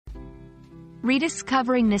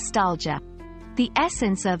Rediscovering Nostalgia. The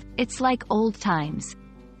essence of It's Like Old Times.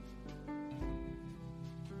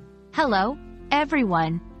 Hello,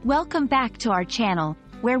 everyone. Welcome back to our channel,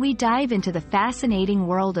 where we dive into the fascinating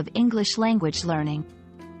world of English language learning.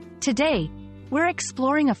 Today, we're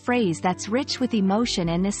exploring a phrase that's rich with emotion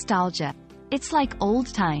and nostalgia. It's like old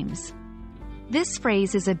times. This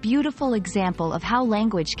phrase is a beautiful example of how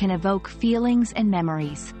language can evoke feelings and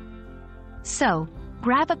memories. So,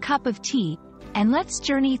 grab a cup of tea, and let's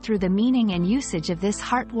journey through the meaning and usage of this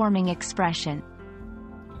heartwarming expression.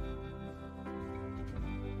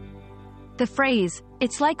 The phrase,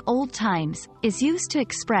 "it's like old times," is used to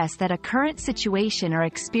express that a current situation or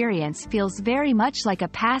experience feels very much like a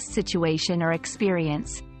past situation or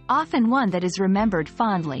experience, often one that is remembered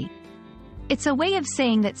fondly. It's a way of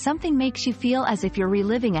saying that something makes you feel as if you're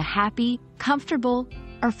reliving a happy, comfortable,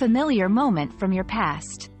 or familiar moment from your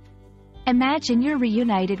past. Imagine you're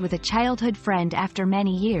reunited with a childhood friend after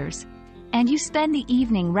many years, and you spend the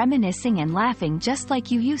evening reminiscing and laughing just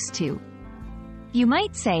like you used to. You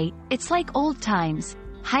might say, "It's like old times,"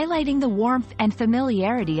 highlighting the warmth and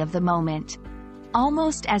familiarity of the moment,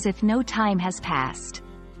 almost as if no time has passed.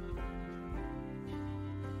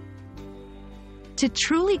 To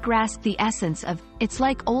truly grasp the essence of "it's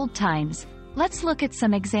like old times," let's look at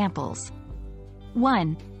some examples.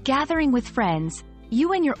 1. Gathering with friends.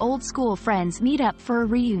 You and your old school friends meet up for a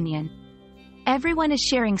reunion. Everyone is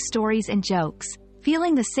sharing stories and jokes,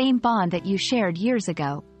 feeling the same bond that you shared years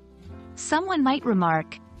ago. Someone might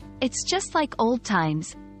remark, "It's just like old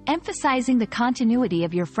times," emphasizing the continuity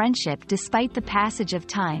of your friendship despite the passage of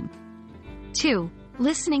time. 2.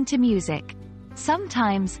 Listening to music.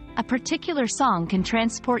 Sometimes, a particular song can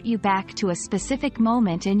transport you back to a specific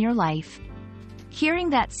moment in your life. Hearing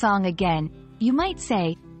that song again, you might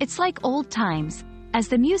say, "It's like old times," as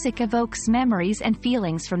the music evokes memories and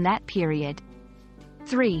feelings from that period.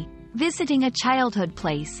 3. Visiting a childhood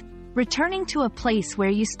place. Returning to a place where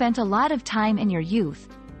you spent a lot of time in your youth,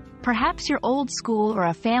 perhaps your old school or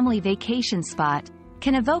a family vacation spot,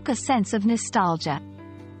 can evoke a sense of nostalgia.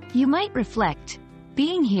 You might reflect,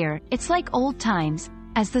 "Being here, it's like old times,"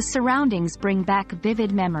 as the surroundings bring back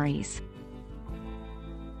vivid memories.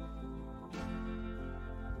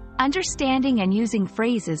 Understanding and using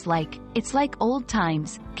phrases like, "it's like old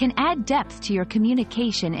times," can add depth to your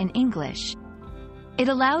communication in English. It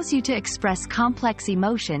allows you to express complex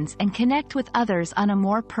emotions and connect with others on a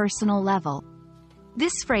more personal level.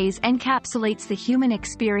 This phrase encapsulates the human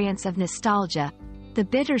experience of nostalgia, the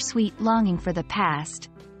bittersweet longing for the past,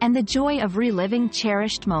 and the joy of reliving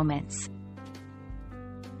cherished moments.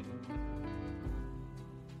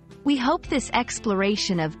 We hope this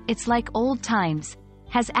exploration of "it's like old times"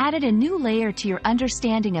 has added a new layer to your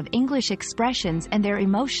understanding of English expressions and their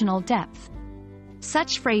emotional depth.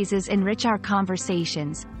 Such phrases enrich our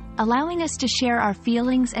conversations, allowing us to share our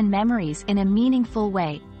feelings and memories in a meaningful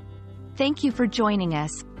way. Thank you for joining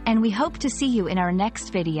us, and we hope to see you in our next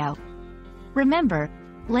video. Remember,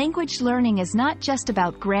 language learning is not just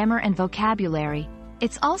about grammar and vocabulary,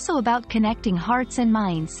 it's also about connecting hearts and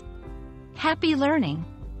minds. Happy learning!